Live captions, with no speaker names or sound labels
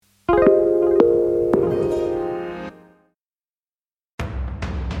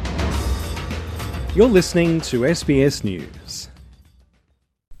You're listening to SBS News.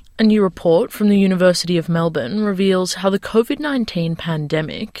 A new report from the University of Melbourne reveals how the COVID-19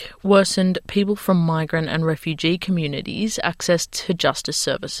 pandemic worsened people from migrant and refugee communities' access to justice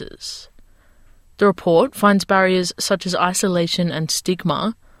services. The report finds barriers such as isolation and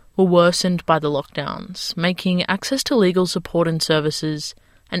stigma were worsened by the lockdowns, making access to legal support and services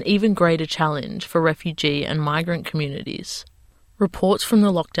an even greater challenge for refugee and migrant communities. Reports from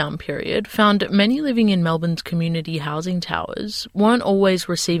the lockdown period found many living in Melbourne's community housing towers weren't always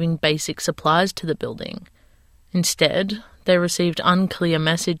receiving basic supplies to the building. Instead, they received unclear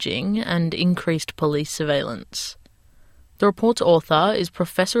messaging and increased police surveillance. The report's author is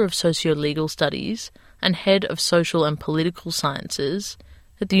Professor of Socio-Legal Studies and Head of Social and Political Sciences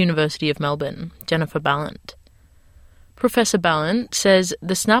at the University of Melbourne, Jennifer Ballant. Professor Ballant says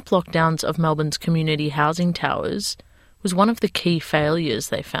the snap lockdowns of Melbourne's community housing towers was one of the key failures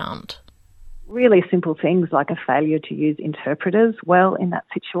they found. Really simple things like a failure to use interpreters well in that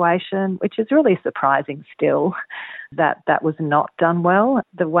situation, which is really surprising still that was not done well.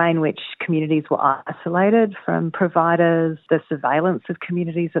 The way in which communities were isolated from providers, the surveillance of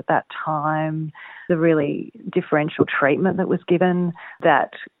communities at that time, the really differential treatment that was given,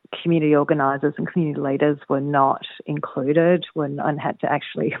 that community organisers and community leaders were not included and had to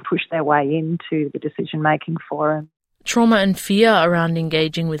actually push their way into the decision-making forum. Trauma and fear around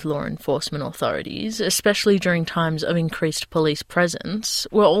engaging with law enforcement authorities, especially during times of increased police presence,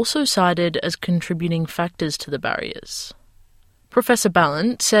 were also cited as contributing factors to the barriers. Professor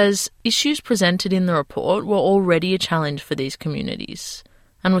Ballant says issues presented in the report were already a challenge for these communities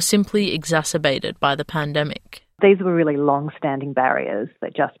and were simply exacerbated by the pandemic. These were really long-standing barriers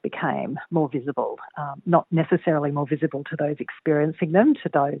that just became more visible, not necessarily more visible to those experiencing them, to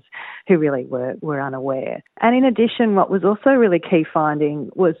those who really were unaware. And in addition, what was also a really key finding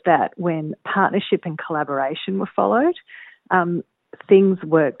was that when partnership and collaboration were followed, things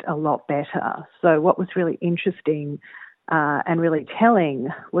worked a lot better. So what was really interesting and really telling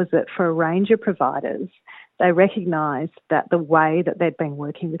was that for a range of providers, they recognised that the way that they'd been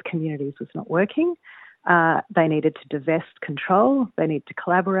working with communities was not working. They needed to divest control, they needed to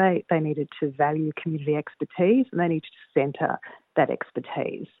collaborate, they needed to value community expertise, and they needed to centre that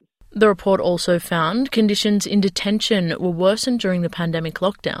expertise. The report also found conditions in detention were worsened during the pandemic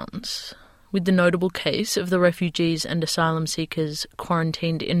lockdowns, with the notable case of the refugees and asylum seekers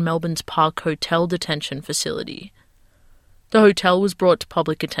quarantined in Melbourne's Park Hotel detention facility. The hotel was brought to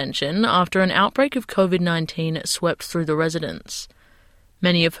public attention after an outbreak of COVID-19 swept through the residents,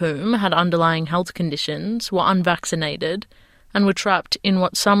 many of whom had underlying health conditions, were unvaccinated, and were trapped in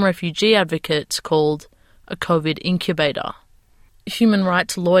what some refugee advocates called a COVID incubator. Human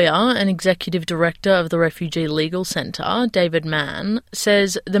rights lawyer and executive director of the Refugee Legal Centre, David Mann,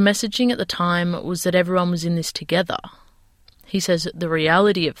 says the messaging at the time was that everyone was in this together. He says the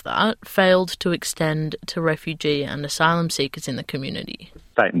reality of that failed to extend to refugee and asylum seekers in the community.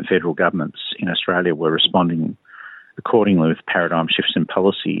 State and federal governments in Australia were responding accordingly with paradigm shifts in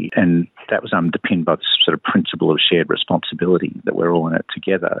policy, and that was underpinned by this sort of principle of shared responsibility, that we're all in it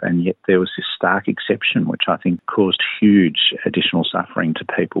together. And yet there was this stark exception which I think caused huge additional suffering to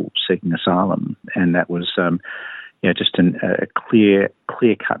people seeking asylum, and that was just a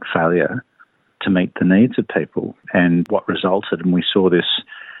clear-cut failure to meet the needs of people. And what resulted, and we saw this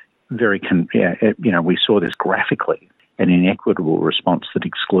we saw this graphically, an inequitable response that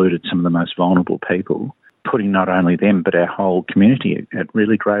excluded some of the most vulnerable people, putting not only them but our whole community at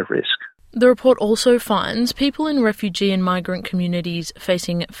really grave risk. The report also finds people in refugee and migrant communities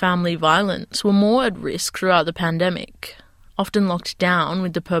facing family violence were more at risk throughout the pandemic, often locked down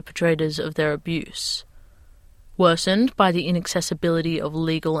with the perpetrators of their abuse. Worsened by the inaccessibility of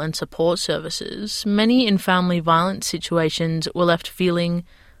legal and support services, many in family violence situations were left feeling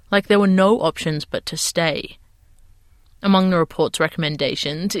like there were no options but to stay. Among the report's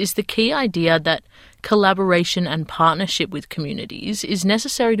recommendations is the key idea that collaboration and partnership with communities is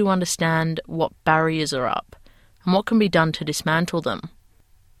necessary to understand what barriers are up and what can be done to dismantle them.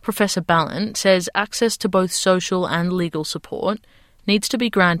 Professor Ballant says access to both social and legal support needs to be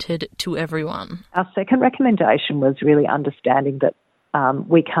granted to everyone. Our second recommendation was really understanding that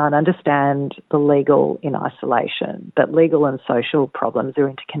we can't understand the legal in isolation, that legal and social problems are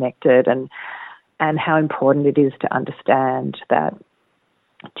interconnected, and how important it is to understand that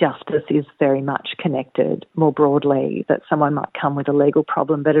justice is very much connected more broadly, that someone might come with a legal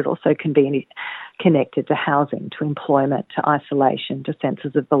problem, but it also can be connected to housing, to employment, to isolation, to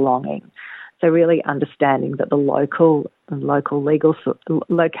senses of belonging. So really understanding that the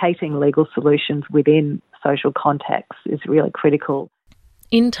locating legal solutions within social contexts is really critical.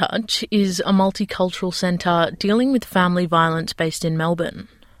 In Touch is a multicultural centre dealing with family violence based in Melbourne.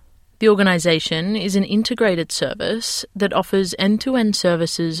 The organisation is an integrated service that offers end-to-end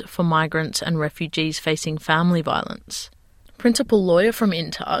services for migrants and refugees facing family violence. Principal lawyer from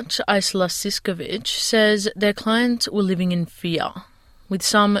In Touch, Isla Siskovic, says their clients were living in fear, with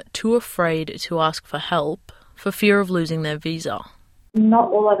some too afraid to ask for help for fear of losing their visa. Not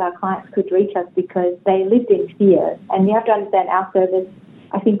all of our clients could reach us because they lived in fear. And you have to understand our service,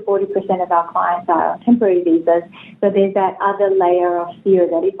 I think 40% of our clients are on temporary visas. So there's that other layer of fear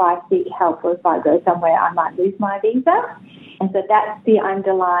that if I seek help or if I go somewhere, I might lose my visa. And so that's the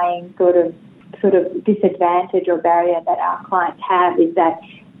underlying sort of disadvantage or barrier that our clients have, is that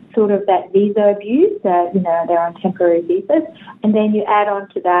sort of that visa abuse, that, they're on temporary visas. And then you add on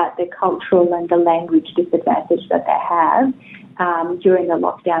to that the cultural and the language disadvantage that they have during the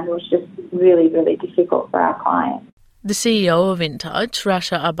lockdown, was just really, really difficult for our clients. The CEO of In Touch,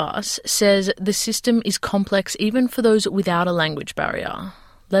 Rasha Abbas, says the system is complex even for those without a language barrier,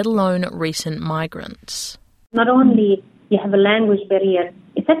 let alone recent migrants. Not only you have a language barrier,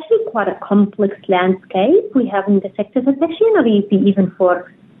 it's actually quite a complex landscape we have in the sector. It's actually not easy even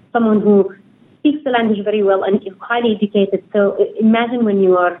for someone who speaks the language very well and is highly educated. So imagine when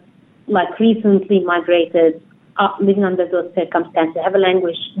you are recently migrated, living under those circumstances, have a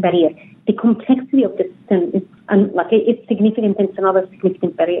language barrier. The complexity of the system is it's significant, and it's another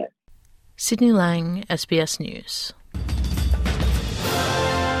significant barrier. Sydney Lang, SBS News.